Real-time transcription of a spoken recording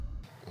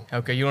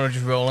Okay, you want to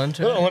just roll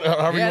into it?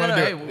 However you want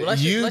to do it.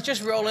 Let's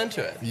just roll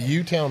into it.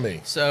 You tell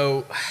me.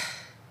 So,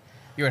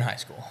 you're in high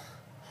school.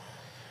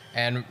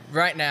 And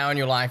right now in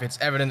your life, it's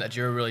evident that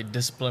you're a really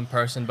disciplined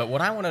person. But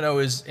what I want to know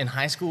is, in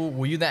high school,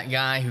 were you that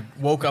guy who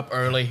woke up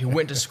early, who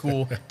went to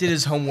school, did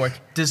his homework,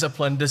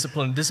 discipline,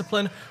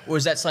 or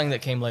is that something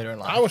that came later in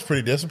life? I was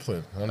pretty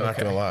disciplined. I'm not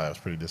going to lie. I was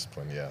pretty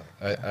disciplined, yeah.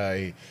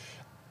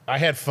 I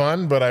had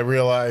fun, but I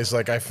realized,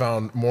 like, I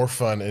found more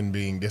fun in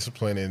being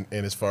disciplined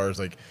and as far as,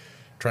 like,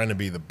 trying to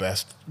be the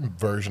best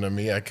version of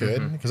me I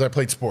could. Because I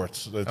played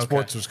sports.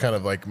 Sports was kind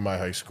of like my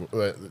high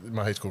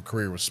school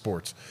career was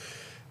sports.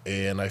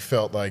 And I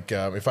felt like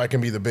if I can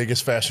be the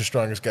biggest, fastest,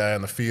 strongest guy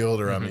on the field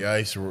or on the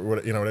ice or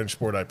whatever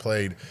sport I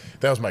played,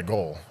 that was my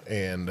goal.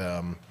 And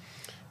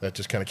that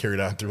just kind of carried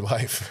on through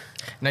life.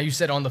 Now, you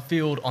said on the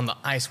field, on the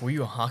ice, were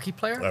you a hockey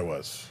player? I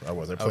was.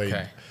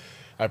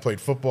 I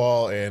played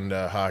football and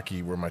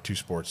hockey were my two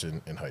sports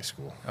in high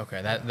school.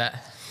 Okay,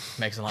 that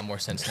makes a lot more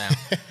sense now.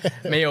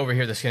 Me over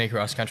here, the skinny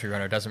cross-country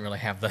runner, doesn't really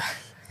have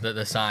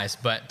the size.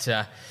 But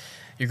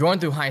you're going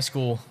through high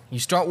school. You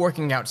start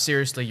working out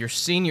seriously your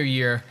senior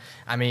year.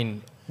 I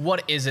mean,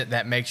 what is it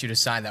that makes you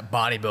decide that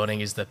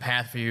bodybuilding is the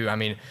path for you? I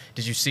mean,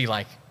 did you see,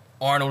 like,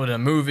 Arnold in a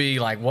movie?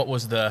 Like, what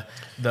was the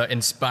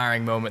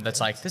inspiring moment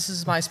that's like, this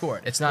is my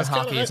sport? It's not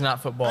hockey, it's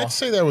not football. I'd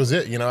say that was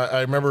it.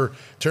 I remember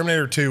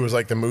Terminator 2 was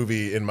like the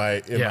movie in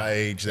my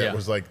age. That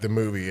was like the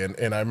movie.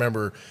 And I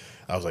remember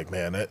I was like,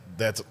 man,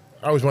 that's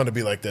I always wanted to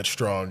be like that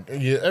strong.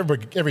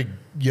 Every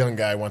young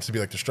guy wants to be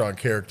like the strong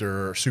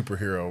character or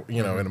superhero,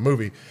 in a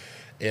movie.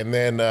 And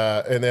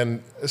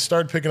then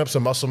started picking up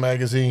some muscle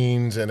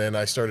magazines, and then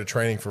I started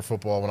training for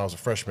football when I was a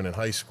freshman in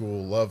high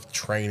school. Loved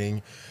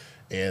training,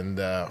 and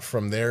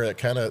from there,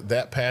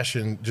 that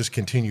passion just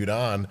continued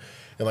on.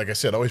 And like I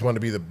said, I always wanted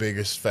to be the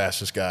biggest,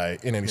 fastest guy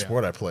in any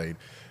sport I played.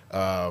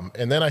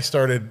 And then I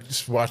started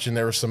just watching.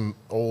 There were some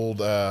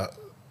old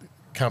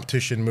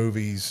competition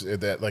movies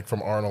that, like,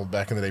 from Arnold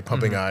back in the day,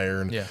 Pumping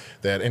Iron,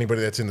 that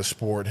anybody that's in the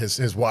sport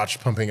has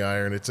watched Pumping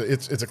Iron. It's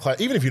a class.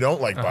 Even if you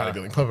don't like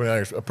bodybuilding, Pumping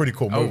Iron is a pretty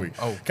cool movie.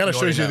 Kind of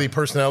shows you the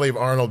personality of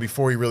Arnold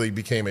before he really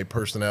became a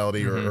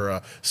personality or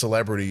a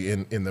celebrity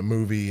in the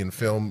movie and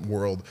film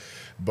world.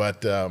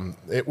 But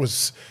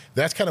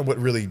that's kind of what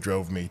really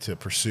drove me to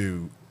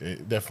pursue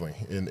definitely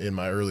in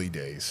my early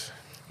days.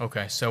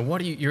 Okay, so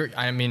what do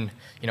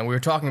we were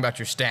talking about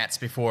your stats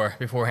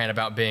beforehand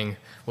about being,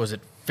 was it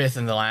fifth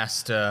in the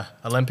last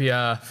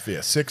Olympia? Yeah,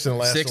 sixth in the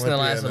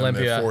last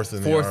Olympia, fourth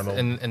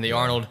in the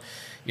Arnold.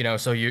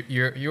 So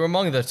you're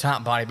among the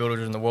top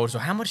bodybuilders in the world. So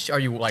how much are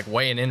you, like,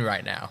 weighing in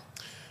right now?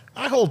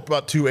 I hold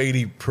about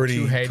 280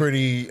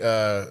 pretty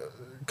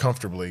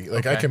comfortably.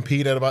 Like, I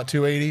compete at about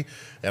 280,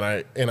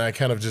 and I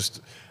kind of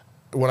just,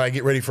 when I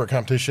get ready for a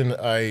competition,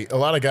 a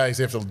lot of guys,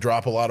 they have to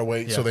drop a lot of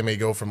weight, so they may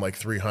go from like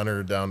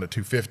 300 down to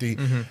 250.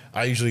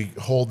 I usually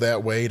hold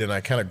that weight, and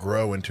I kind of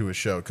grow into a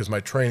show because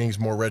my training's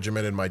more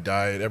regimented, my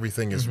diet,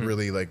 everything is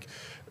really like,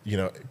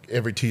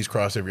 every T's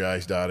crossed, every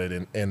I's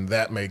dotted, and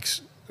that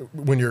makes,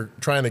 when you're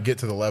trying to get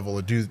to the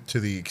level to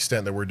the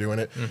extent that we're doing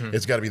it,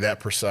 it's got to be that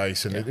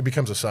precise, and it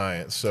becomes a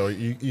science. So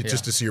you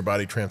just to see your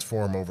body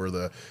transform over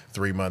the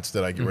 3 months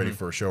that I get ready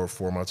for a show, or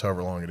 4 months,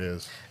 however long it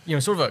is.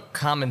 Sort of a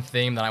common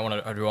theme that I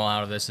want to draw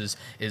out of this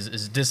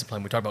is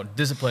discipline. We talk about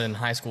discipline in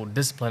high school,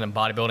 discipline in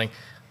bodybuilding,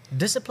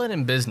 discipline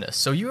in business.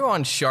 So you were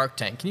on Shark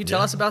Tank. Can you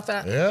tell us about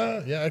that?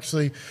 Yeah,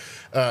 actually.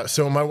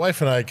 So my wife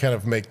and I kind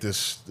of make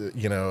this,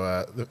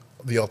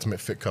 the ultimate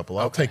fit couple.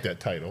 I'll take that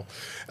title.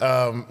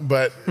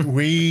 But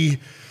we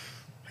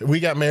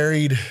got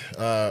married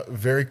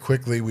very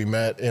quickly. We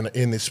met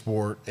in this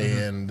sport,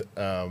 and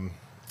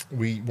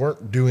we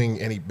weren't doing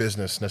any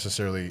business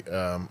necessarily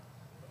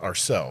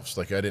ourselves.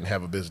 Like, I didn't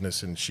have a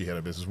business and she had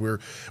a business.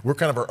 We're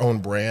kind of our own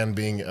brand,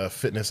 being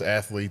fitness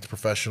athletes,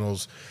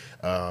 professionals,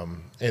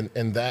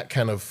 and that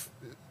kind of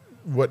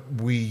what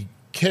we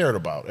cared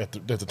about at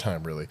the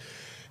time, really.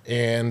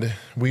 And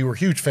we were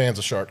huge fans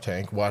of Shark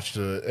Tank, watched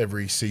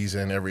every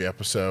season, every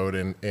episode,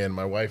 and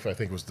my wife, I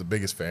think, was the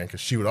biggest fan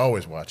because she would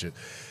always watch it.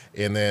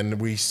 And then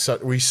we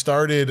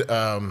started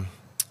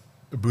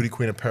Booty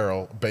Queen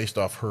Apparel based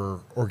off her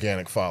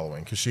organic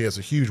following, because she has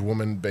a huge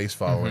woman-based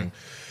following.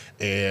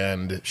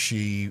 And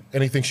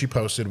anything she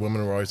posted,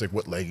 women were always like,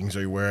 what leggings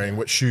are you wearing?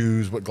 What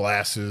shoes? What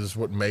glasses?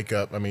 What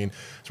makeup? I mean,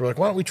 so we're like,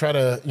 why don't we try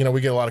to,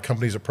 we get a lot of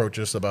companies approach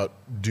us about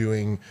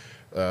doing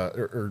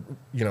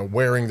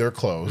wearing their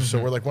clothes. So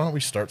we're like, why don't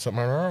we start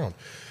something on our own?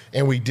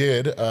 And we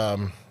did.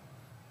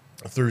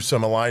 Through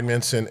some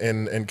alignments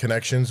and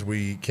connections,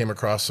 we came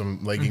across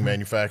some legging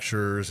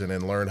manufacturers and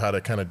then learned how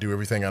to kind of do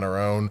everything on our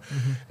own.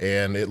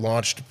 And it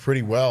launched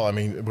pretty well. I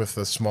mean, with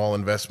a small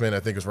investment, I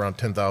think it was around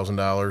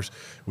 $10,000.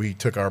 We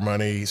took our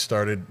money,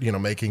 started,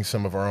 making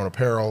some of our own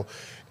apparel,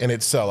 and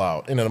it'd sell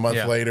out. And then a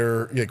month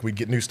later, we'd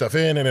get new stuff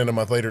in, and then a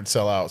month later it'd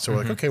sell out. So we're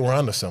like, okay, we're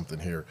onto something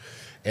here.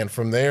 And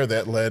from there,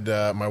 that led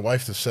my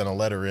wife to send a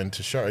letter in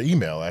to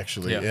email,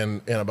 actually.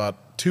 And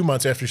about 2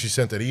 months after she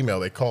sent that email,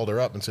 they called her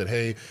up and said,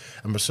 "Hey,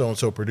 I'm a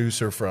so-and-so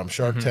producer from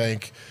Shark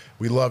Tank.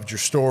 We loved your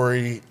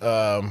story.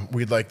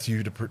 We'd like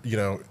you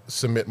to,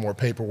 submit more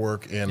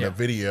paperwork and a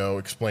video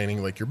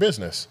explaining like your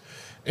business."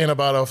 And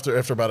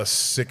after about a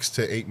 6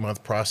 to 8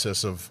 month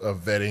process of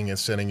vetting and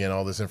sending in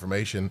all this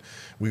information,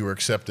 we were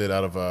accepted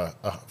out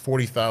of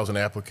 40,000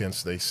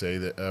 applicants. They say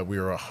that we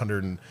were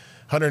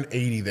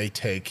 180 they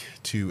take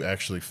to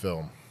actually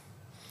film.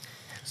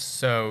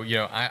 So,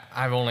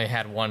 I've only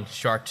had one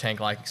Shark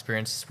Tank-like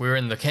experience. We were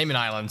in the Cayman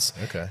Islands,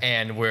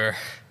 and we're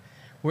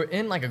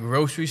in like a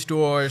grocery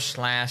store /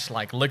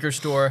 like liquor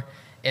store,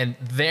 and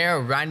there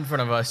right in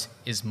front of us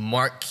is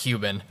Mark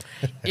Cuban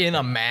in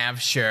a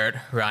Mav shirt,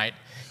 right?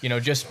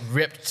 Just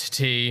ripped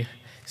tee.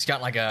 He's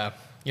got like a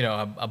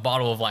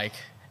bottle of like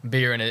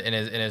beer in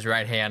his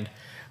right hand,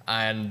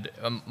 and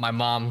my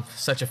mom,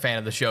 such a fan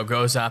of the show,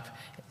 goes up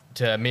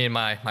to me and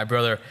my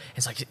brother.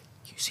 It's like, "You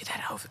see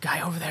that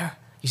guy over there?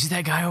 You see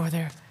that guy over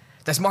there?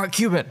 That's Mark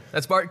Cuban.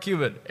 That's Mark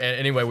Cuban." And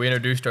anyway, we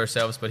introduced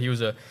ourselves, but he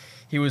was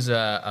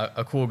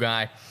a cool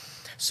guy.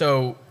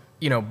 So,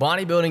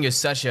 bodybuilding is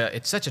such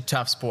a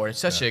tough sport. It's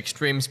such an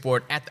extreme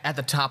sport at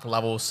the top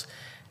levels.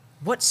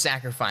 What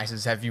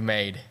sacrifices have you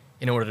made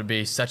in order to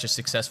be such a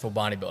successful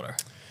bodybuilder?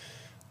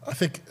 I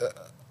think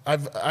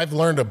I've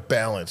learned a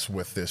balance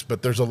with this,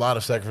 but there's a lot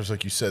of sacrifices,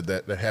 like you said,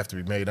 that have to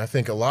be made. I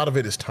think a lot of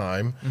it is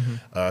time,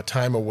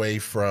 time away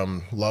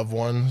from loved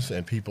ones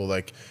and people.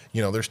 Like,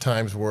 there's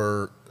times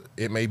where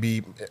it may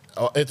be,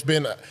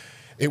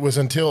 it was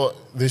until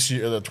this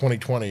year, the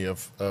 2020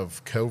 of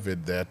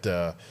COVID,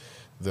 that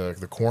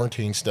the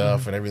quarantine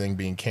stuff and everything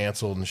being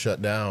canceled and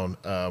shut down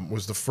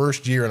was the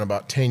first year in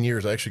about 10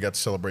 years I actually got to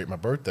celebrate my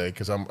birthday,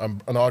 because I'm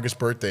an August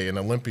birthday and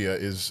Olympia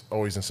is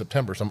always in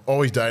September. So I'm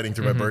always dieting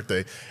through my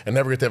birthday and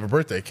never get to have a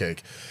birthday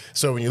cake.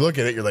 So when you look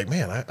at it, you're like,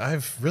 man,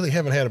 I've really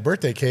haven't had a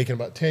birthday cake in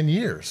about 10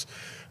 years.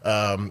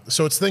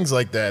 So it's things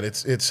like that.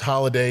 It's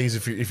holidays.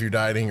 If you're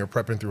dieting or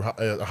prepping through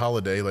a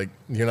holiday, like,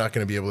 you're not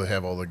going to be able to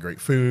have all the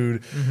great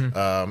food,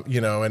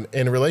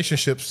 and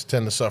relationships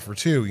tend to suffer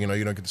too. You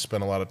don't get to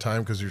spend a lot of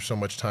time because there's so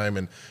much time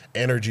and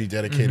energy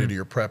dedicated to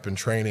your prep and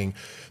training.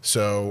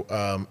 So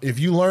if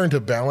you learn to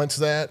balance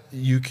that,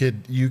 you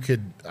could.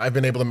 I've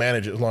been able to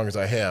manage it as long as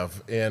I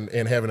have, and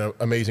having an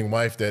amazing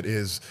wife that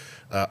is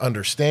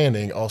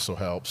understanding also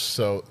helps.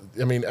 So,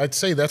 I mean, I'd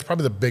say that's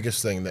probably the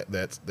biggest thing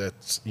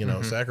that's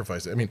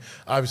sacrificed. I mean,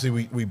 obviously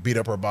we beat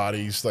up our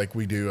bodies like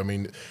we do. I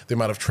mean, the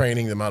amount of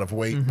training, the amount of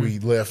weight we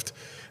lift,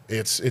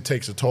 it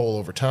takes a toll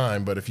over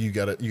time. But if you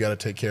gotta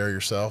take care of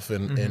yourself,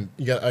 and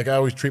you got, like, I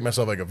always treat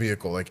myself like a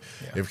vehicle. Like,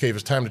 if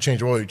it's time to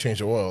change oil, you change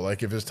the oil.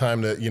 Like, if it's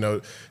time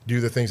to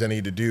do the things I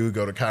need to do,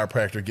 go to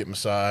chiropractor, get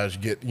massage,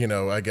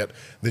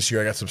 this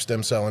year I got some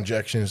stem cell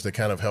injections to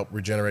kind of help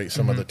regenerate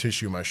some of the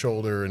tissue in my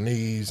shoulder and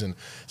knees, and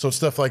so it's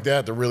stuff like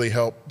that really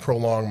help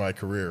prolong my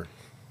career.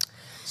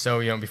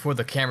 So, before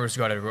the cameras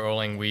started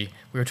rolling, we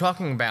were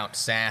talking about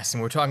SaaS,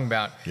 and we were talking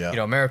about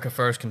America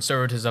First,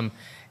 conservatism,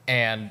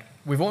 and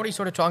we've already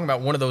sort of talked about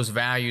one of those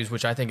values,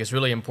 which I think is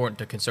really important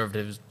to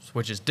conservatives,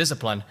 which is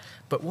discipline.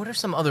 But what are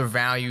some other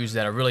values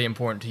that are really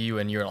important to you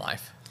in your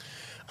life?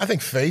 I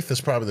think faith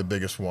is probably the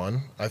biggest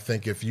one. I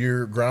think if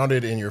you're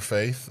grounded in your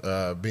faith,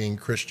 being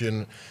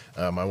Christian,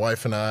 my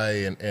wife and I,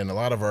 and a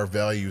lot of our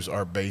values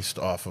are based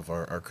off of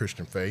our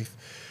Christian faith.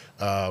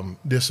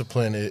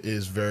 Discipline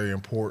is very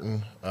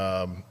important.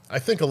 I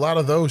think a lot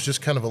of those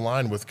just kind of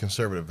align with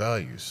conservative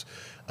values.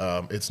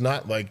 It's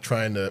not like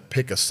trying to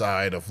pick a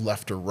side of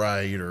left or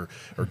right or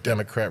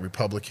Democrat,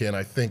 Republican.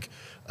 I think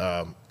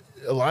a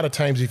lot of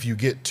times if you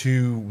get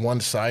too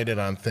one-sided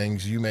on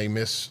things, you may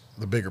miss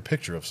the bigger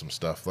picture of some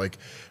stuff. Like,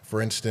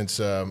 for instance,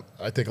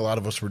 I think a lot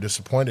of us were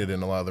disappointed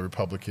in a lot of the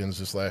Republicans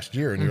this last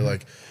year, and you're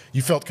like,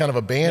 you felt kind of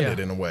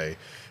abandoned in a way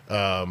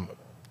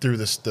through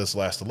this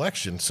last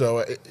election.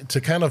 So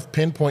to kind of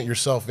pinpoint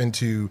yourself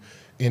into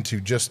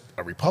just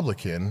a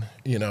Republican,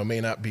 may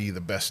not be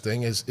the best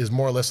thing. Is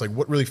more or less like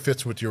what really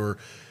fits with your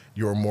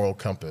moral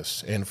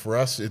compass. And for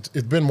us, it's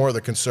been more the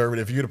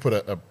conservative. If you were to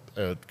put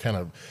a kind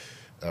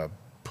of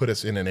put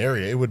us in an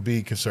area, it would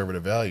be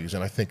conservative values.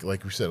 And I think,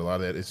 like we said, a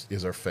lot of that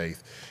is our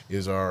faith,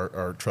 is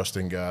our trust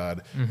in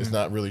God. It's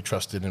not really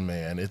trusted in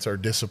man. It's our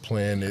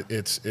discipline.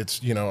 It's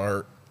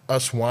our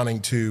us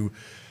wanting to.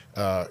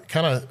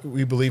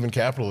 We believe in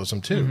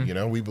capitalism too.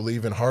 We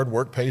believe in hard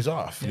work pays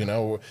off.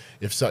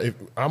 If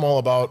I'm all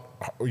about,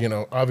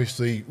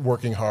 obviously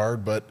working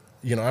hard, but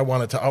I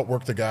wanted to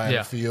outwork the guy in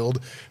the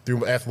field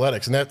through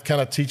athletics, and that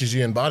kind of teaches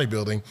you in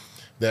bodybuilding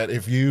that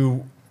if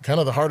you kind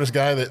of the hardest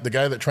guy, the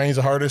guy that trains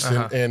the hardest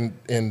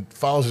and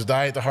follows his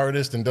diet the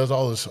hardest and does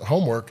all his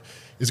homework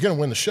is going to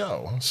win the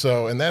show.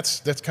 So, and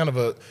that's kind of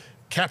a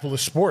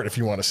capitalist sport, if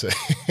you want to say.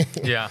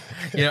 Yeah.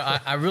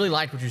 I really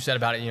like what you said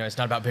about it. It's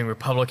not about being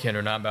Republican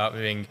or not about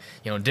being,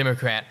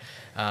 Democrat.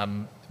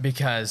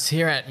 Because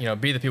here at,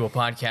 Be the People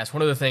podcast,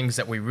 one of the things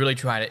that we really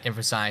try to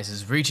emphasize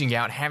is reaching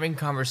out, having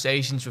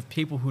conversations with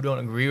people who don't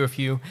agree with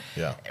you,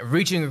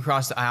 reaching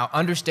across the aisle,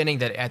 understanding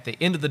that at the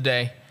end of the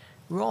day,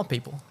 we're all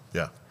people.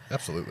 Yeah,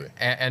 absolutely.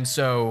 And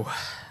so,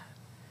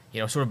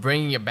 sort of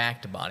bringing it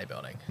back to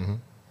bodybuilding.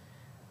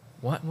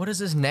 What does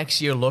this next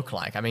year look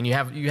like? I mean, you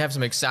have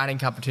some exciting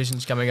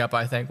competitions coming up,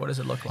 I think. What does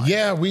it look like?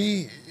 Yeah,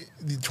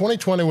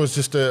 2020 was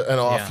just an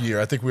off year.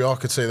 I think we all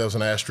could say that was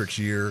an asterisk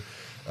year.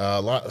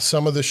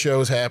 Some of the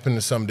shows happened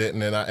and some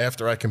didn't. And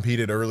after I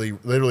competed early,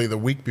 literally the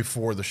week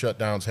before the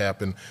shutdowns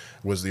happened,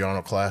 was the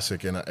Arnold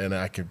Classic, and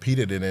I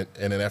competed in it.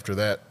 And then after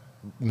that,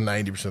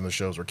 90% of the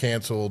shows were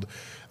canceled.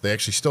 They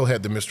actually still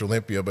had the Mr.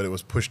 Olympia, but it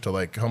was pushed to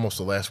like almost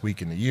the last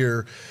week in the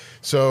year.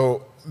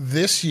 So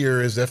this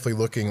year is definitely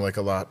looking like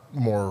a lot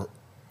more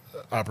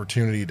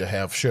opportunity to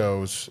have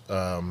shows.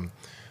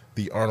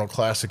 The Arnold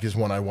Classic is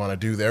one I want to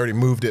do. They already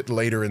moved it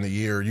later in the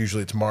year.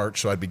 Usually it's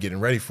March, so I'd be getting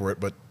ready for it.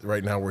 But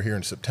right now we're here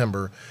in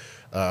September.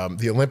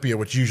 The Olympia,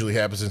 which usually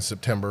happens in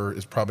September,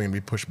 is probably going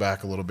to be pushed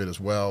back a little bit as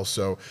well.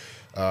 So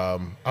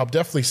I'll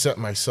definitely set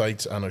my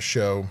sights on a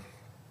show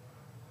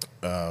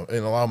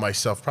and allow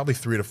myself probably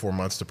 3 to 4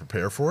 months to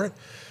prepare for it.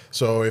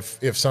 So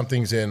if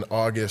something's in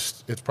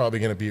August, it's probably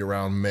going to be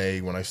around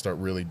May when I start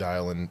really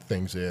dialing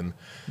things in.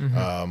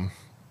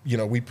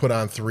 We put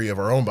on 3 of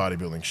our own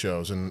bodybuilding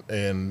shows,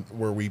 and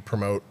where we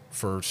promote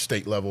for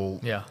state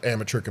level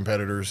amateur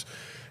competitors.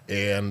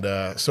 And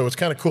so it's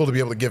kind of cool to be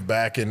able to give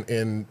back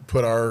and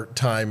put our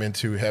time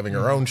into having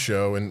our own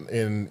show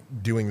and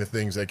doing the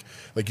things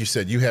like you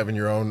said, you having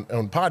your own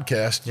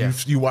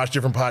podcast. You watch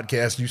different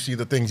podcasts, you see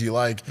the things you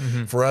like.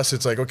 For us,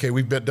 it's like, okay,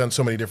 we've done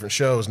so many different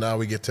shows. Now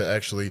we get to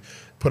actually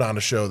put on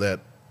a show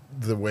that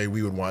the way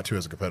we would want to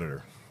as a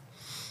competitor.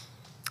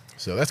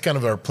 So that's kind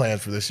of our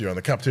plans for this year on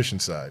the competition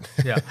side.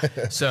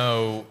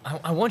 So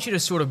I want you to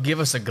sort of give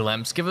us a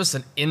glimpse, give us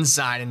an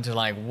insight into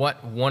like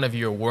what one of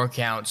your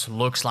workouts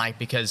looks like,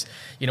 because,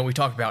 we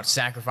talked about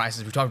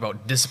sacrifices, we talked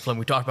about discipline,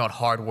 we talked about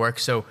hard work.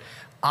 So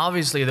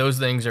obviously those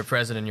things are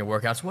present in your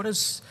workouts. What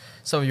does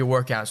some of your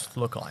workouts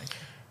look like?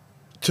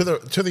 To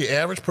the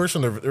average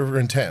person, they're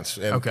intense.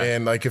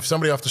 And like if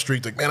somebody off the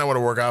street's like, man, I want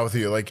to work out with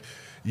you, like,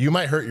 you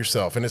might hurt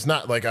yourself, and it's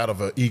not like out of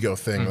an ego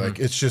thing. Like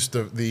it's just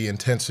the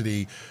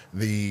intensity,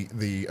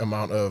 the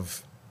amount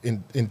of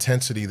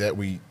intensity that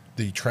we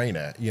train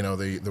at.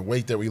 The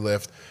weight that we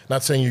lift.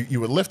 Not saying you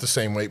would lift the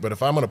same weight, but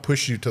if I'm going to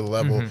push you to the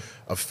level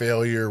of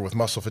failure with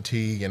muscle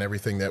fatigue and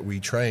everything that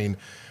we train,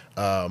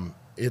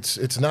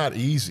 it's not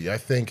easy. I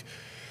think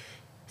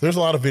there's a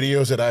lot of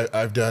videos that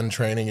I've done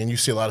training, and you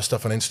see a lot of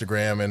stuff on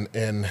Instagram,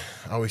 and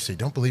I always say,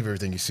 don't believe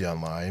everything you see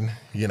online,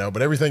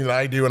 but everything that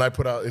I do and I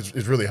put out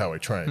is really how I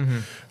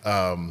train.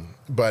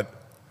 But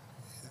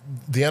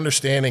the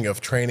understanding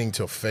of training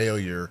till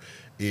failure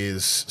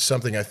is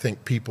something I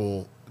think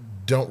people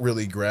don't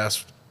really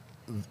grasp,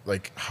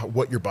 like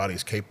what your body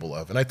is capable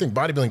of. And I think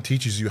bodybuilding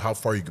teaches you how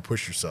far you can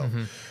push yourself.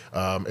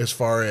 As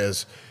far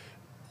as,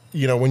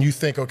 when you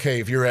think, okay,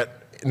 if you're at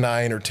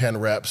 9 or 10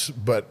 reps,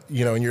 but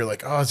and you're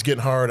like, oh, it's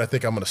getting hard, I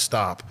think I'm going to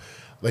stop.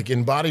 Like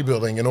in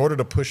bodybuilding, in order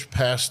to push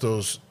past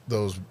those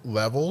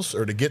levels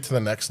or to get to the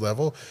next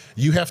level,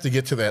 you have to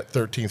get to that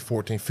 13th,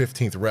 14th,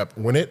 15th rep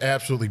when it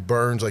absolutely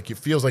burns, like it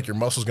feels like your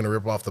muscle's going to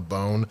rip off the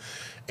bone.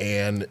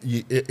 And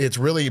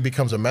it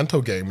becomes a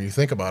mental game when you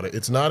think about it.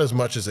 It's not as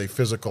much as a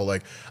physical,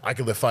 like I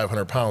could lift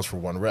 500 pounds for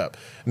 1 rep.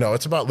 No,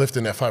 it's about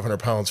lifting that 500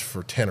 pounds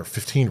for 10 or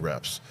 15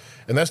 reps.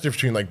 And that's the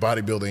difference between like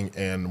bodybuilding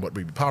and what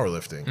would be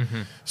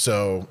powerlifting.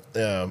 So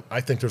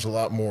I think there's a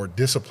lot more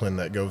discipline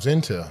that goes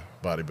into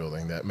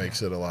bodybuilding that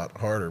makes it a lot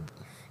harder.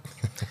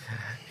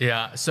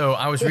 So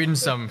I was reading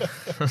some.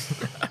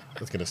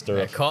 That's gonna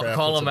stir up.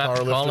 Call them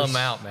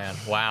out, man.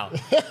 Wow,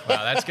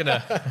 that's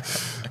gonna.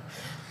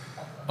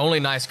 Only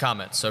nice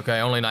comments, okay?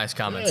 Only nice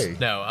comments. Hey.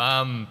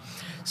 No.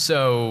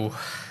 So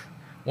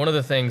one of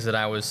the things that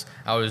I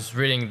was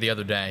reading the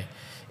other day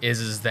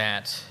is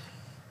that.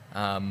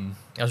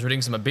 I was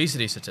reading some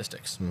obesity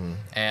statistics,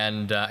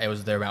 and it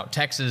was there about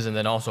Texas and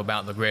then also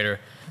about the greater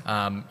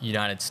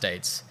United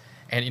States.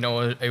 And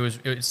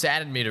it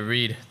saddened me to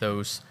read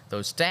those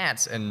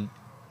stats. And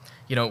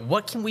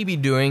what can we be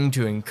doing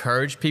to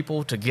encourage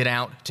people to get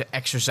out, to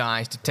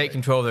exercise, to take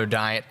control of their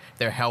diet,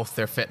 their health,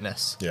 their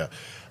fitness? Yeah,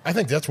 I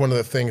think that's one of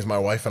the things my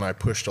wife and I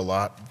pushed a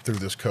lot through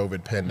this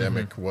COVID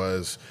pandemic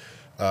was.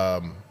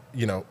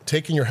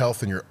 Taking your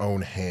health in your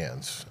own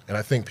hands. And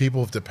I think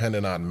people have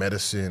depended on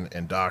medicine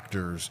and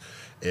doctors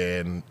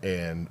and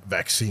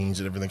vaccines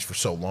and everything for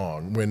so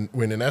long,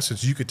 when in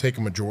essence you could take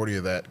a majority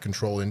of that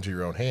control into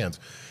your own hands.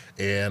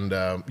 And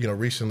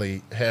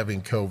recently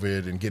having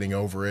COVID and getting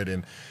over it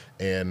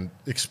and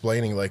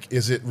explaining, like,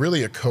 is it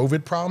really a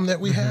COVID problem that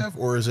we have,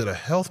 or is it a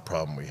health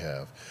problem we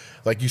have?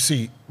 Like, you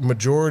see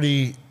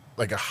majority,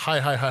 like a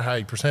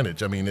high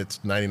percentage. I mean, it's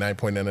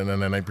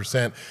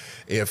 99.999%.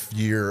 If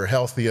you're a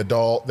healthy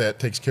adult that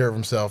takes care of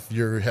himself,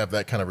 you have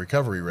that kind of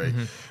recovery rate.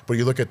 But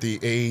you look at the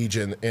age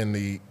and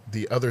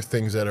the other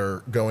things that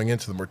are going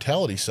into the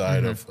mortality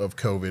side of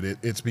COVID,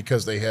 it's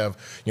because they have,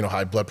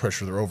 high blood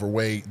pressure, they're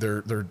overweight,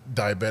 they're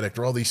diabetic,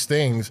 they're all these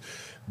things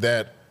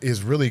that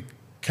is really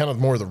kind of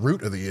more the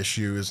root of the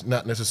issue, is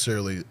not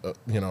necessarily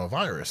a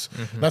virus.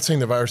 Not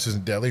saying the virus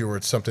isn't deadly or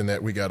it's something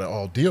that we got to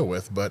all deal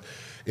with, but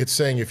it's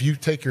saying if you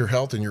take your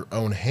health in your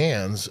own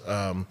hands,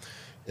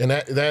 And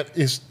that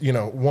is,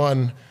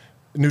 one,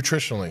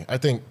 nutritionally. I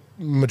think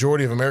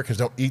majority of Americans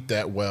don't eat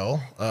that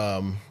well.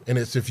 And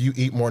it's if you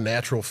eat more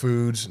natural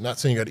foods, not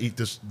saying you got to eat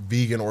this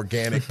vegan,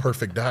 organic,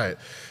 perfect diet.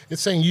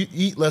 It's saying you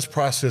eat less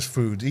processed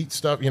foods, eat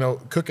stuff,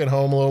 cook at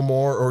home a little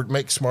more, or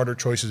make smarter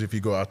choices if you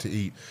go out to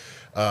eat.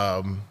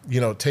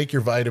 Take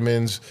your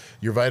vitamins,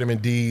 your vitamin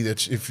D.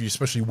 That's if you,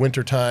 especially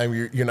wintertime,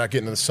 you're not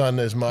getting in the sun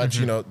as much.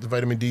 The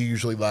vitamin D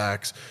usually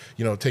lacks.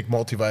 Take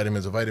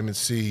multivitamins, a vitamin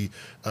C.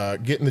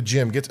 Get in the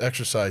gym, get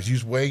exercise,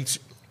 use weights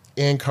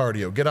and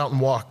cardio. Get out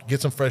and walk,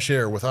 get some fresh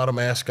air without a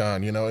mask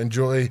on.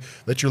 Enjoy,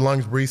 let your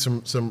lungs breathe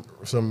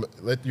some,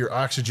 let your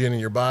oxygen in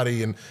your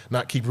body, and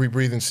not keep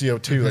rebreathing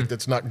CO2. Like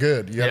that's not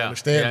good. You gotta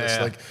understand this.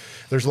 Like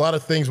there's a lot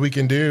of things we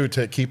can do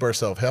to keep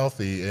ourselves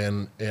healthy,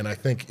 and I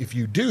think if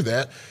you do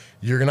that,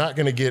 you're not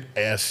going to get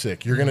as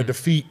sick. You're going to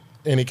defeat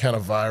any kind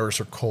of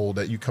virus or cold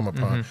that you come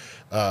upon.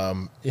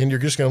 And you're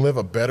just going to live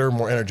a better,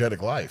 more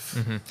energetic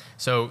life.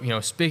 So,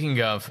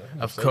 speaking of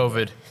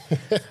COVID.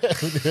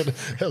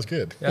 That was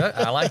good. Yeah,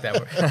 I like that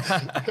word.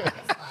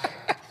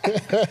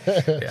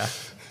 Yeah.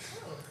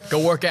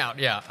 Go work out.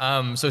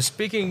 Yeah. So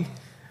speaking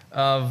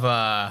of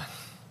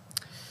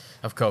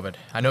COVID,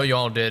 I know you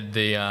all did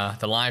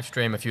the live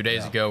stream a few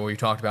days ago where you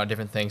talked about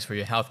different things for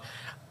your health.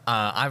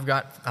 I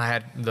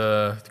had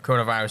the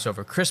coronavirus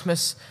over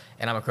Christmas,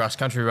 and I'm a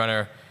cross-country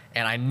runner,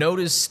 and I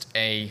noticed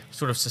a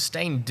sort of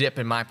sustained dip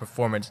in my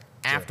performance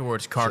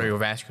afterwards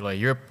cardiovascularly.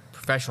 You're a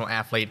professional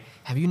athlete.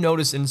 Have you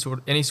noticed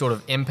any sort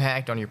of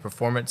impact on your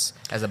performance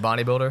as a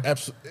bodybuilder?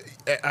 Absolutely.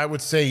 I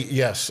would say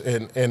yes.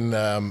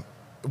 And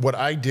what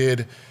I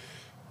did,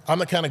 I'm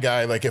the kind of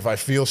guy, like if I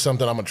feel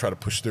something, I'm going to try to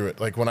push through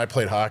it. Like when I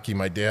played hockey,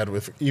 my dad,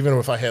 even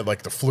if I had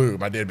like the flu,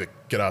 my dad would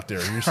get out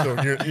there.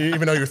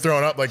 Even though you're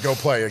throwing up, like go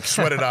play, like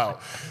sweat it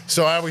out.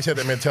 So I always had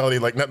that mentality,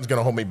 like nothing's going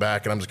to hold me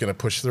back and I'm just going to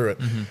push through it.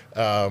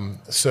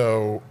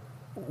 So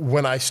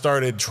when I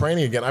started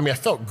training again, I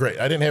felt great.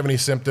 I didn't have any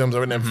symptoms.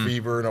 I didn't have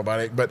fever,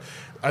 nobody. But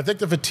I think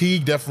the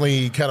fatigue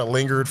definitely kind of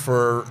lingered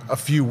for a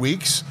few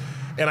weeks.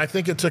 And I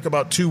think it took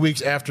about 2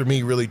 weeks after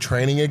me really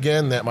training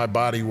again that my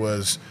body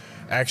was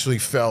actually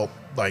felt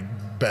like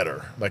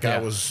better. Like I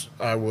was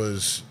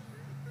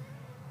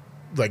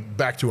like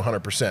back to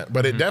 100%,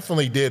 but it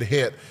definitely did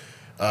hit.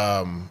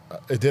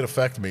 It did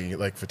affect me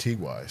like fatigue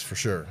wise for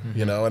sure,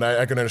 and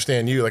I can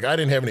understand you. Like I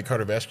didn't have any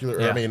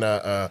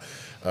cardiovascular,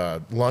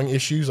 lung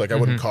issues. Like I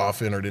wasn't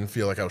coughing or didn't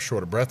feel like I was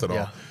short of breath at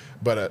all,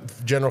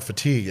 but general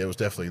fatigue, it was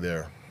definitely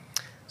there.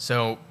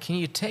 So can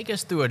you take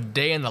us through a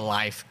day in the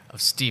life of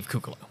Steve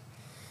Kuclo?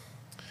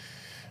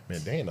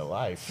 Man, day in the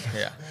life.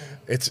 Yeah.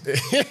 It's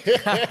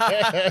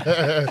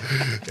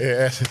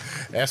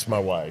ask my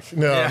wife.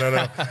 No.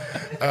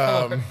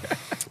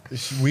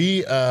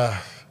 We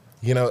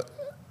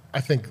I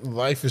think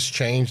life has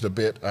changed a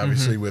bit,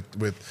 obviously, with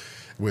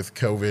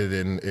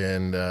COVID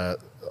and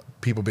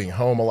people being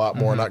home a lot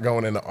more, not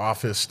going into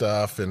office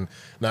stuff, and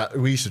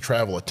we used to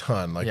travel a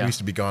ton. Like we used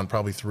to be gone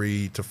probably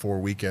 3 to 4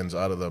 weekends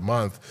out of the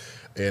month,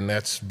 and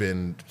that's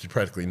been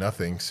practically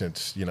nothing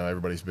since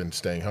everybody's been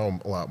staying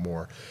home a lot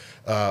more.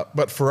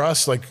 But for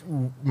us, like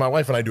my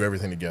wife and I do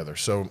everything together.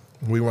 So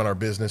we run our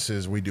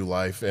businesses, we do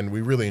life, and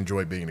we really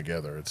enjoy being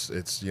together.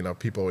 It's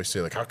people always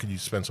say like, how could you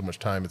spend so much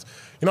time? It's,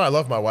 I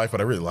love my wife, but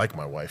I really like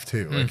my wife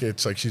too. Like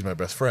it's like she's my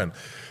best friend.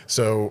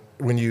 So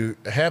when you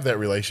have that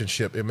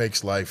relationship, it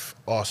makes life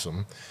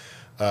awesome.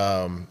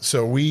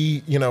 So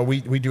we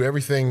do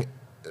everything,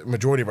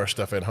 majority of our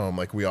stuff at home.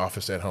 Like we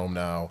office at home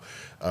now.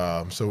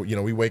 So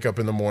we wake up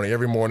in the morning.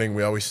 Every morning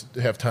we always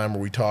have time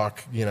where we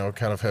talk,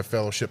 kind of have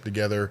fellowship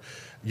together,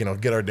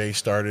 get our day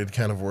started,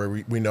 kind of where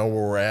we know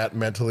where we're at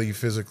mentally,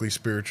 physically,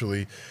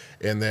 spiritually.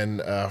 And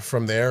then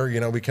from there,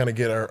 we kind of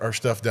get our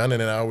stuff done.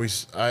 And then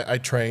I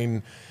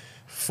train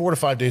 4 to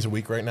 5 days a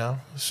week right now.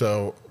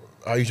 So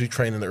I usually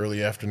train in the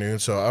early afternoon.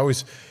 So I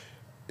always,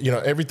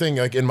 everything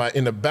like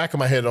in the back of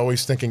my head,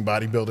 always thinking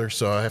bodybuilder.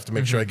 So I have to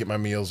make sure I get my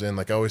meals in.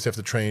 Like I always have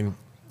to train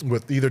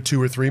with either 2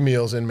 or 3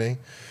 meals in me.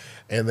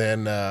 And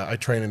then I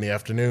train in the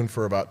afternoon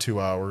for about 2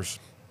 hours.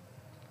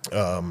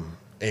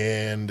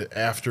 And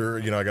after,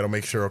 I got to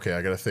make sure, okay,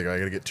 I got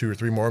to get 2 or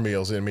 3 more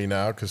meals in me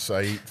now because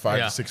I eat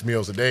 5 to 6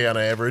 meals a day on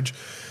average.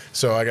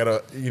 So I got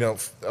to,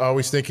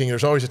 always thinking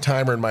there's always a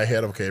timer in my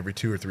head. Okay, every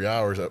 2 or 3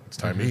 hours, it's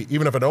time to eat,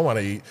 even if I don't want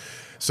to eat.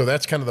 So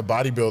that's kind of the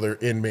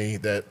bodybuilder in me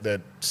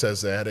that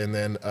says that. And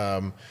then,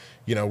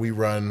 we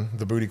run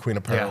the Booty Queen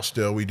apparel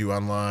still. We do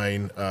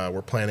online.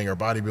 We're planning our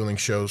bodybuilding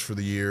shows for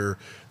the year.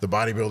 The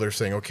bodybuilder's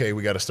saying, okay,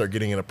 we got to start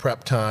getting into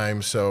prep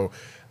time. So,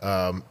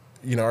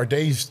 our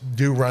days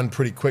do run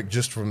pretty quick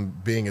just from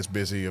being as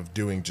busy of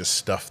doing just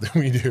stuff that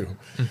we do.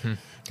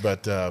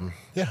 But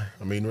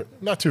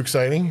not too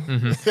exciting.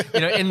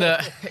 In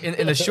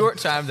the short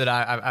time that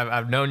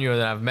I've known you or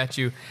that I've met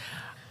you,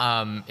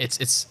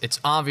 it's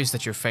obvious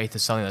that your faith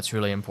is something that's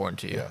really important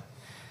to you. Yeah.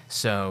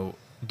 So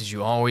did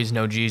you always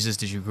know Jesus?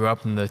 Did you grow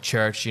up in the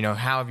church? How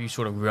have you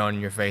sort of grown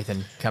in your faith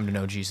and come to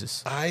know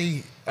Jesus?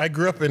 I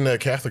grew up in the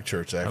Catholic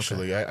church,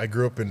 actually. Okay. I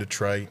grew up in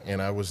Detroit,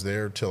 and I was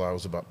there till I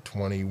was about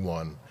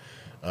 21.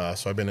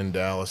 So I've been in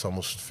Dallas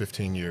almost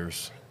 15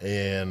 years.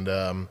 And,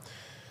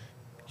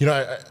 you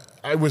know,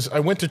 I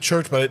went to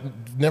church, but I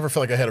never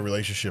felt like I had a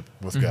relationship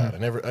with God.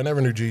 I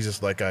never knew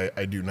Jesus like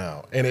I do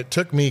now. And it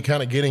took me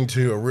kind of getting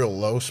to a real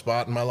low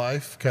spot in my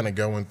life, kind of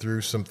going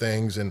through some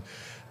things and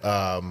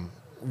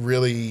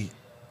really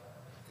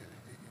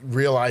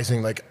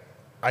realizing like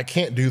I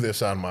can't do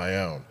this on my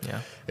own.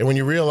 Yeah. And when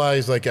you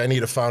realize like I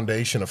need a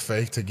foundation of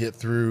faith to get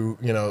through,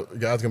 you know,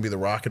 God's gonna be the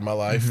rock in my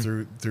life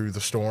through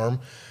the storm,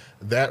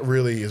 that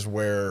really is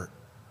where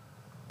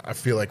I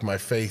feel like my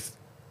faith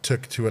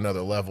took to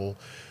another level.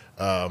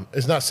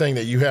 It's not saying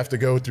that you have to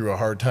go through a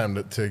hard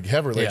time to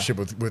have a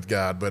relationship with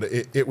God, but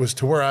it was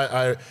to where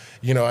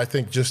I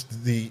think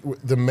just the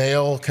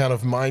male kind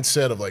of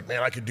mindset of like,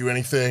 man, I could do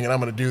anything and I'm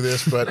going to do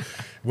this. But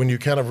when you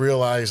kind of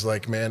realize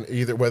like, man,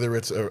 either whether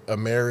it's a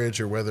marriage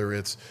or whether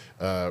it's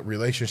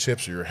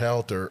relationships or your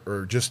health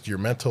or just your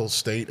mental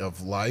state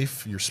of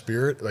life, your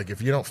spirit, like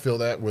if you don't feel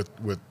that with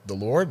the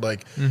Lord,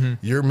 like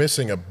you're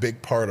missing a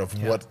big part of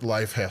what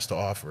life has to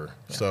offer.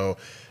 Yeah. So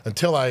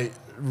until I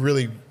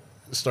really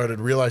started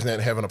realizing that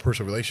and having a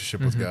personal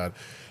relationship with God,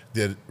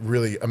 did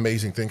really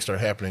amazing things start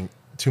happening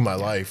to my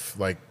life,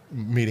 like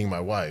meeting my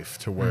wife,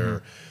 to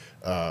where,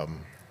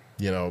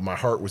 you know, my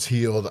heart was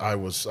healed. I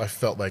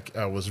felt like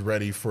I was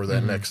ready for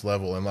that next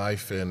level in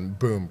life, and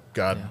boom,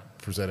 God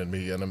presented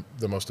me and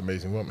the most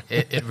amazing woman.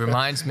 It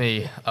reminds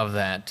me of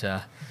that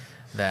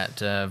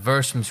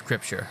verse from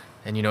Scripture.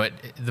 And, you know,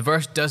 the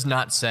verse does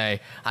not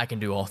say, I can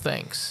do all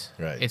things.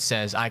 Right. It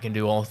says, I can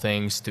do all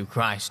things through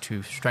Christ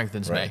who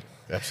strengthens me.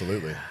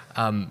 Absolutely.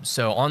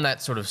 So on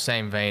that sort of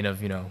same vein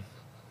of, you know,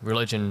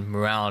 religion,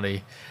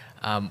 morality,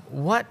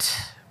 what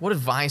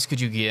advice could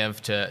you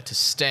give to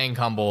staying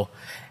humble,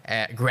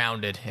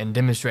 grounded, and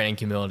demonstrating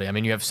humility? I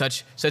mean, you have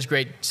such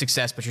great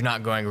success, but you're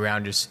not going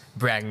around just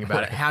bragging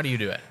about it. How do you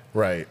do it?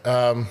 Right.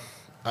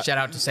 Shout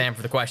out to Sam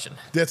for the question.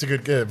 That's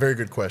a very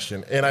good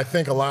question. And I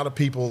think a lot of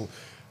people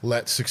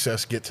let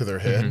success get to their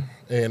head.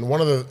 And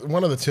one of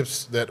the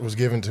tips that was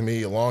given to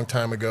me a long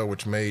time ago,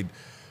 which made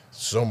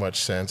so much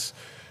sense,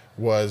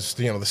 was,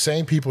 you know, the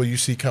same people you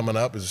see coming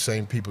up is the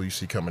same people you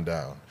see coming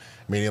down.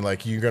 Meaning,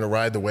 like, you're going to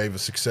ride the wave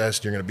of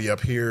success, you're going to be up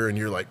here, and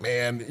you're like,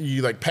 man,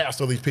 you like passed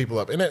all these people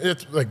up. And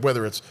it's like,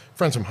 whether it's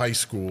friends from high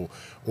school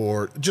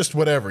or just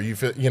whatever,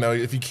 you know,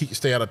 if you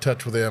stay out of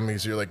touch with them,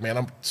 because you're like, man,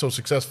 I'm so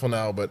successful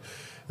now, but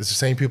it's the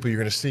same people you're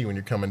going to see when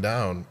you're coming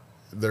down.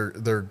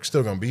 They're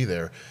still going to be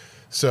there.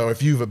 So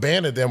if you've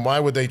abandoned them, why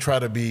would they try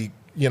to be,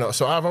 you know?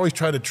 So I've always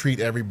tried to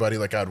treat everybody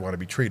like I'd want to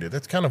be treated.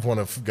 That's kind of one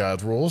of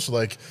God's rules.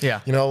 Like, you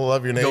know,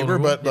 love your neighbor,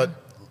 but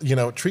you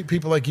know, treat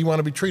people like you want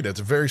to be treated. It's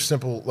a very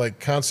simple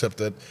like concept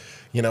that,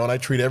 you know, and I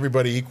treat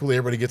everybody equally.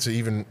 Everybody gets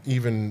an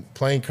even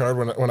playing card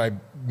when I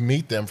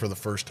meet them for the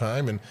first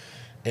time. And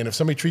if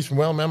somebody treats me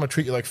well, man, I'm gonna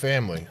treat you like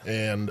family.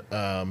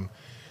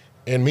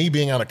 And me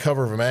being on a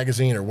cover of a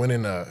magazine or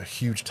winning a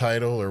huge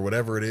title or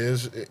whatever it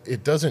is,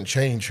 it doesn't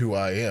change who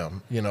I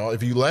am. You know,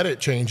 if you let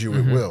it change you,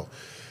 it will.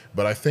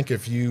 But I think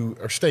if you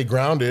stay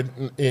grounded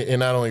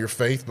in not only your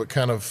faith, but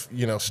kind of,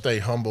 you know, stay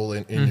humble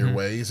in your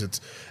ways,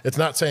 it's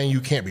not saying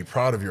you can't be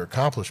proud of your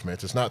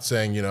accomplishments. It's not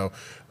saying, you know,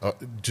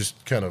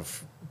 just kind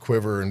of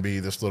quiver and be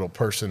this little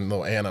person,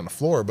 little ant on the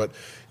floor, but,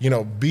 you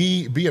know,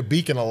 be a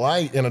beacon of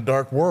light in a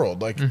dark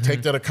world. Like,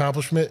 take that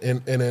accomplishment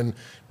and then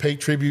pay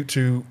tribute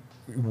to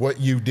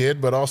what you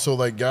did, but also,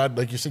 like, God,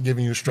 like you said,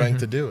 giving you strength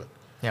to do it.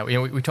 Yeah, you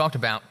know, we talked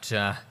about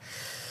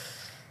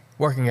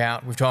working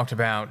out. We've talked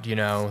about, you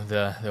know,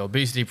 the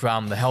obesity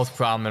problem, the health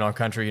problem in our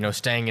country, you know,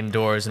 staying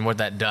indoors and what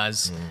that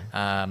does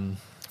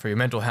for your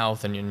mental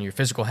health and your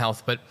physical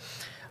health. But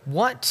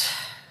what's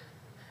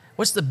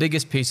the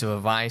biggest piece of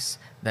advice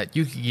that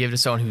you could give to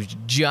someone who's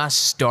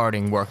just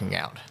starting working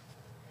out?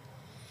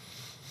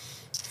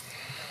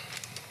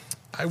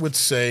 I would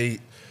say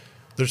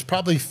there's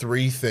probably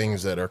three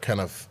things that are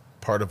kind of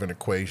part of an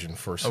equation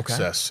for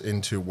success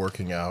into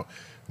working out.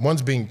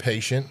 One's being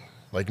patient,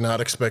 like not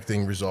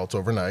expecting results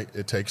overnight.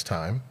 It takes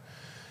time.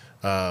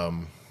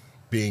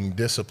 Being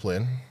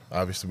disciplined.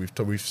 Obviously, we've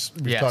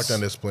talked on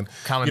discipline.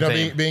 Common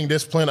theme. Being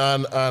disciplined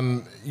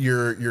on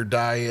your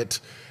diet,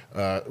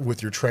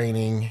 with your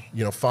training.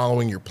 You know,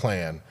 following your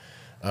plan.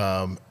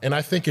 And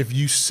I think if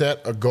you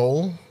set a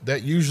goal,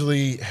 that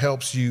usually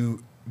helps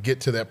you get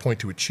to that point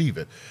to achieve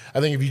it. I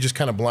think if you just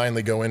kind of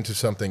blindly go into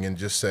something and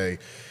just say,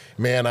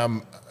 man,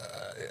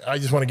 I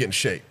just want to get in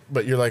shape.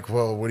 But you're like,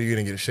 well, what are you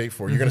going to get in shape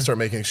for? You're going to start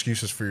making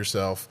excuses for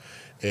yourself,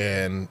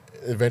 and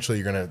eventually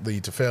you're going to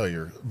lead to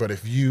failure. But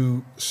if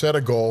you set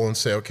a goal and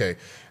say, okay,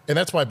 and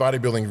that's why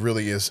bodybuilding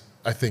really is,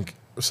 I think,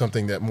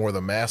 something that more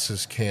the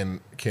masses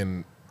can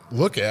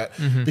look at,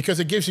 because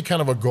it gives you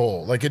kind of a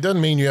goal. Like, it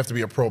doesn't mean you have to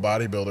be a pro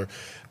bodybuilder,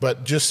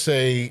 but just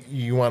say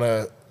you want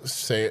to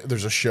say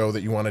there's a show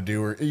that you want to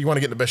do, or you want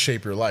to get in the best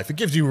shape of your life. It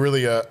gives you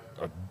really a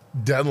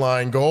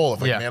deadline goal.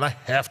 If like, Yeah. man, I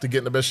have to get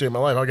in the best shape of my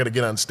life. I got to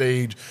get on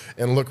stage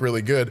and look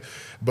really good.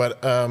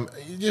 But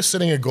just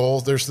setting a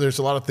goal. There's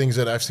a lot of things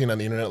that I've seen on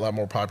the internet a lot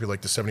more popular,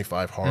 like the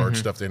 75 hard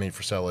stuff that Nate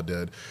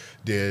Frisella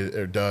did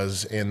or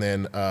does, and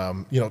then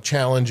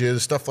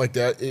challenges, stuff like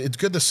that. It's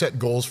good to set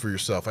goals for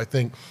yourself. I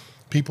think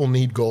people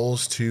need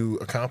goals to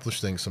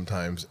accomplish things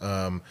sometimes.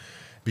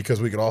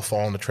 Because we could all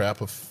fall in the trap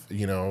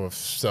of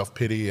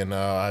self-pity and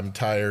I'm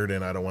tired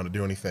and I don't want to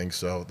do anything.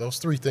 So those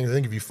three things, I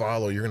think if you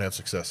follow, you're going to have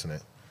success in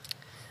it.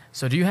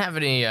 So do you have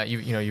any,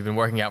 you've been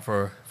working out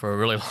for a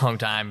really long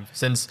time,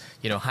 since,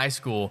 high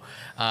school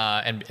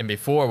and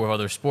before with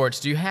other sports.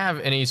 Do you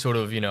have any sort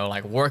of,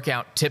 like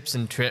workout tips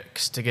and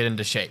tricks to get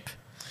into shape?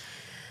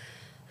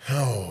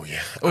 Oh,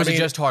 yeah. Or is it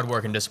just hard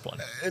work and discipline?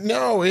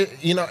 No,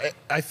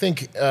 I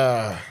think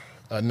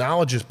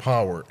knowledge is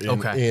power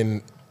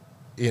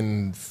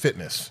in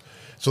fitness.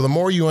 So the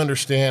more you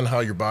understand how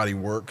your body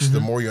works, the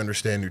more you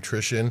understand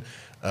nutrition,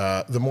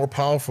 the more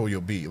powerful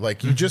you'll be.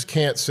 Like you just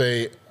can't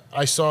say,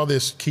 I saw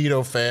this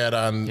keto fad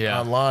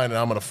online and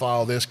I'm going to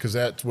follow this because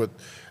that's what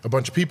a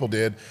bunch of people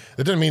did.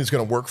 That doesn't mean it's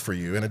going to work for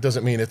you. And it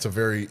doesn't mean it's a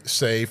very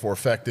safe or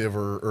effective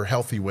or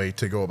healthy way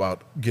to go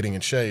about getting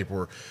in shape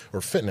or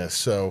fitness.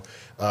 So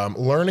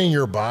learning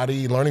your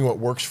body, learning what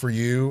works for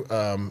you,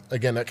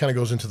 again, that kind of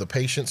goes into the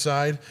patient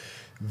side.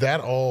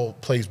 That all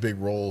plays big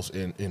roles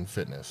in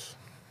fitness.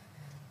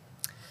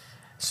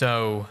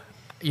 So,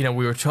 we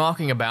were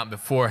talking about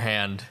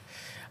beforehand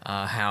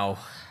how,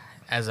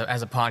 as a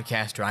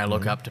podcaster, I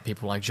look up to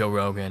people like Joe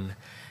Rogan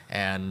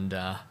and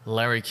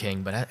Larry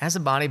King. But as a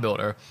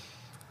bodybuilder,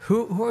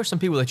 who are some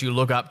people that you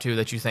look up to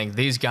that you think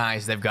these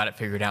guys, they've got it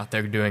figured out,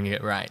 they're doing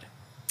it right?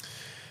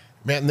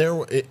 Man,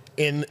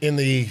 in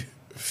the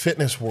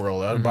fitness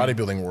world,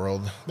 bodybuilding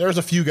world, there's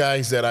a few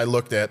guys that I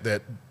looked at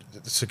that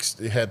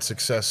had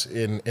success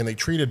and they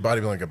treated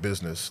bodybuilding like a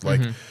business.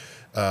 Like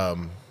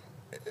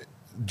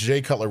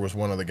Jay Cutler was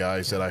one of the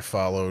guys that I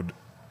followed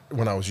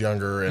when I was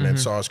younger and then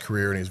saw his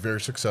career, and he's very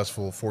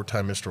successful,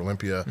 4-time Mr.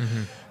 Olympia,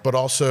 but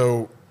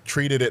also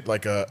treated it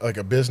like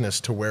a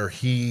business to where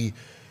he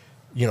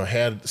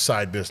had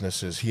side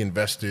businesses. He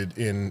invested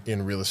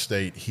in real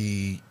estate.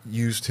 He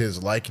used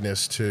his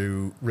likeness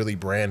to really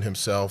brand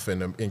himself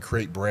and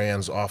create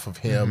brands off of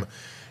him.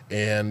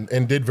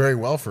 And did very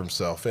well for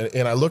himself.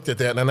 And I looked at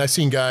that, and I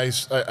seen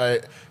guys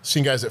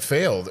that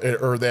failed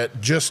or that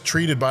just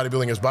treated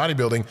bodybuilding as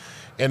bodybuilding,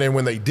 and then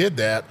when they did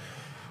that,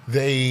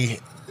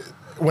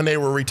 when they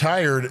were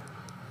retired,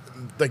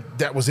 like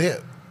that was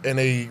it, and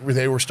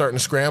they were starting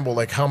to scramble,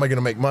 like, how am I going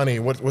to make money?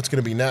 What's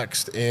going to be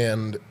next?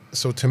 And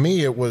so to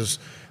me, it was,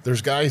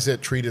 there's guys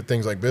that treated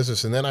things like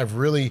business, and then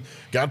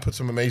God put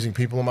some amazing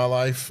people in my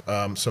life,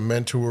 some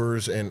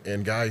mentors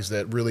and guys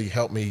that really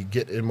helped me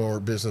get in more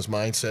business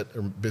mindset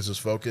or business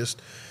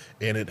focused,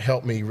 and it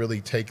helped me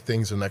really take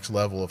things to the next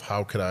level of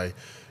how could I,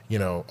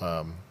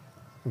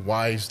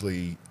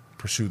 wisely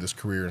pursue this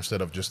career instead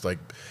of just like,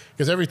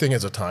 because everything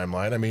has a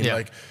timeline. I mean,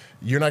 like,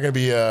 you're not going to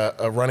be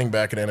a running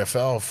back in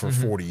NFL for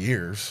 40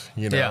 years,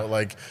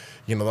 like,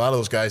 a lot of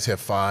those guys have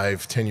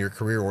 5-10 year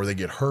career where they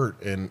get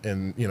hurt and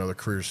the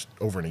career's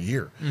over in a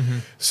year.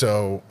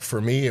 So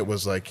for me, it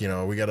was like,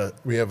 we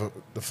have a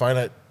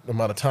finite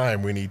amount of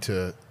time we need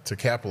to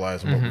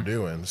capitalize on what we're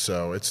doing.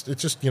 So it's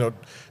just,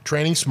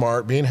 training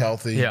smart, being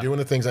healthy, doing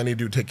the things I need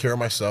to do to take care of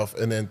myself,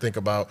 and then think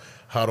about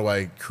how do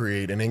I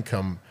create an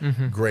income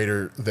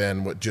greater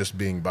than what just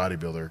being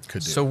bodybuilder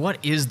could do. So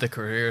what is the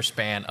career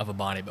span of a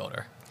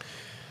bodybuilder?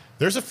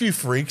 There's a few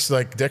freaks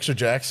like Dexter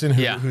Jackson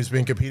who's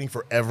been competing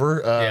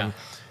forever.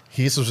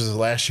 This was his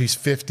last. He's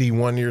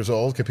 51 years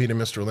old, competing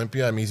in Mr.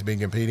 Olympia. I mean, he's been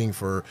competing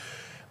for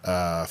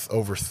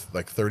over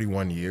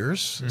 31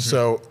 years.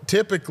 So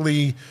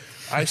typically,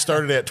 I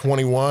started at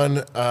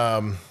 21.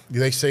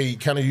 They say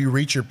kind of you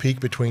reach your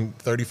peak between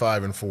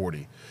 35 and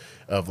 40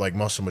 of like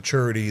muscle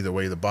maturity, the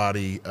way the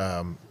body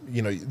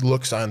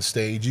looks on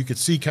stage. You could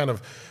see kind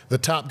of the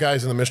top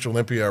guys in the Mr.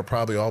 Olympia are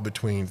probably all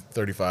between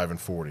 35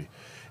 and 40.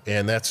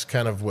 And that's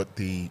kind of what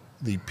the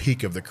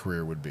peak of the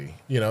career would be.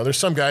 There's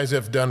some guys that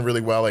have done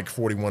really well, like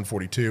 41,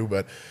 42,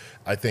 but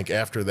I think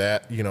after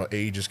that,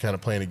 age is kind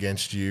of playing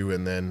against you,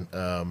 and then,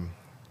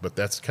 but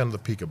that's kind of the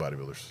peak of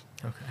bodybuilders.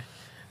 Okay.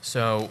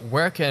 So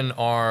where can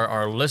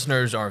our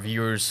listeners, our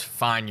viewers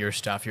find your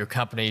stuff, your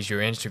companies,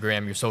 your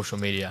Instagram, your social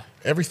media?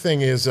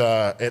 Everything is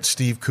at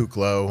Steve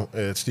Kuclo,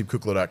 at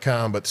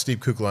stevekuclo.com, but Steve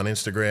Kuclo on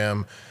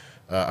Instagram.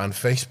 On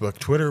Facebook.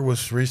 Twitter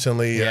was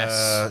recently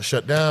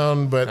shut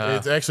down, but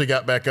it actually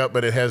got back up,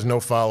 but it has no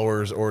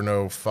followers or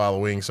no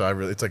following, so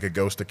it's like a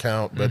ghost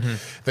account. But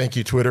thank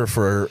you, Twitter,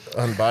 for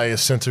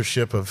unbiased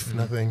censorship of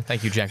nothing.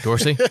 Thank you, Jack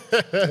Dorsey.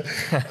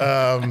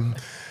 I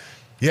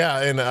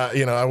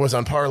was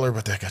on Parler,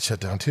 but that got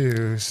shut down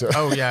too. So.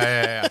 Oh,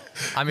 yeah.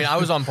 I mean, I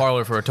was on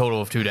Parler for a total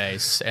of 2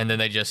 days, and then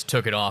they just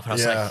took it off. And I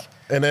was like...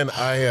 And then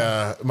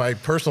my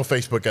personal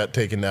Facebook got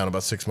taken down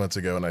about 6 months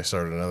ago, and I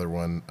started another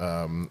one.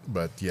 Man,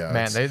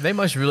 they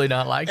must really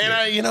not like it.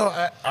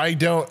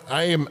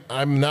 And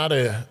I'm not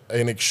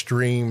an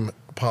extreme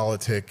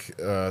politic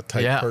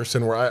type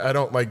person where I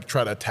don't like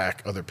try to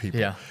attack other people.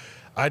 Yeah.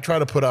 I try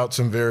to put out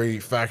some very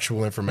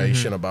factual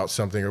information about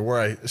something, or where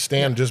I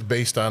stand just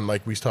based on,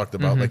 like we talked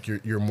about, like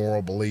your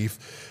moral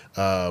belief,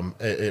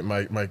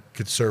 my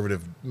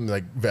conservative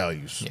like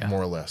values,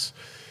 more or less.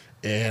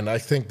 And I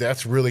think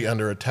that's really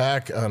under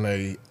attack on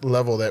a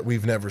level that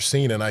we've never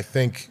seen. And I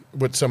think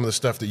with some of the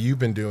stuff that you've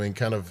been doing,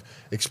 kind of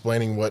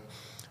explaining what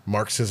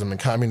Marxism and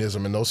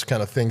communism and those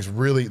kind of things,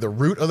 really the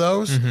root of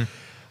those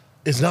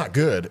is not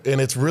good.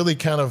 And it's really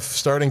kind of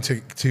starting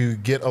to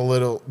get a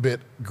little bit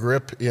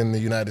grip in the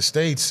United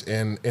States.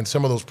 And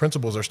some of those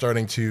principles are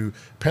starting to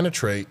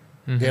penetrate.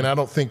 And I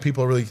don't think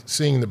people are really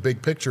seeing the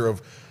big picture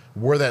of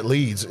where that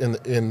leads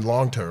in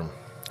long term.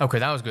 Okay,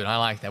 that was good. I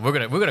like that. We're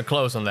gonna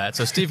close on that.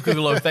 So Steve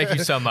Kuclo, thank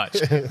you so much.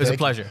 It was a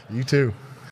pleasure. You too.